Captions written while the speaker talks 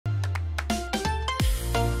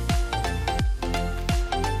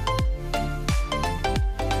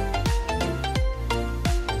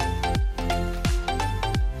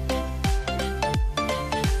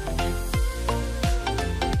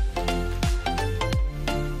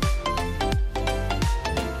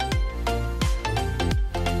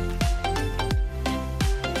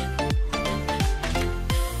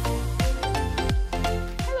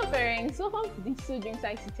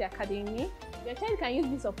ICT Academy, your child can use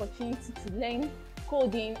this opportunity to learn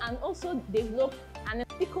coding and also develop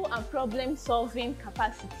analytical and problem-solving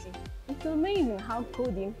capacity. It's amazing how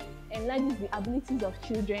coding enlarges the abilities of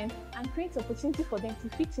children and creates opportunity for them to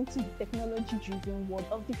fit into the technology-driven world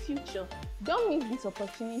of the future. Don't miss this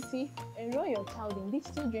opportunity. Enroll your child in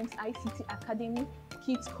Digital Dreams ICT Academy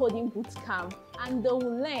Kids Coding Bootcamp, and they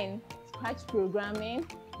will learn scratch programming,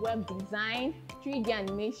 web design, 3D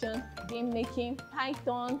animation, game making,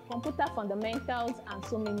 Python, computer fundamentals, and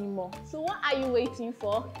so many more. So what are you waiting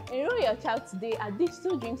for? Enroll your child today at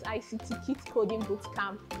Digital Dreams ICT Kids Coding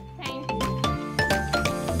Bootcamp. Thank you.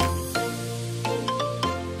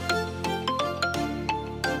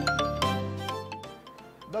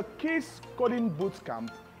 The Kids Coding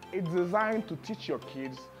Bootcamp is designed to teach your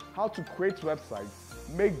kids how to create websites,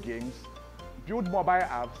 make games, build mobile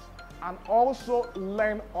apps, and also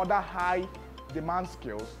learn other high-demand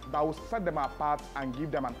skills that will set them apart and give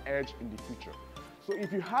them an edge in the future. So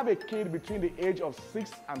if you have a kid between the age of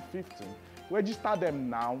 6 and 15, register them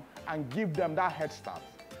now and give them that head start.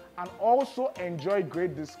 And also enjoy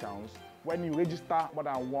great discounts when you register more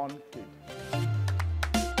than one kid.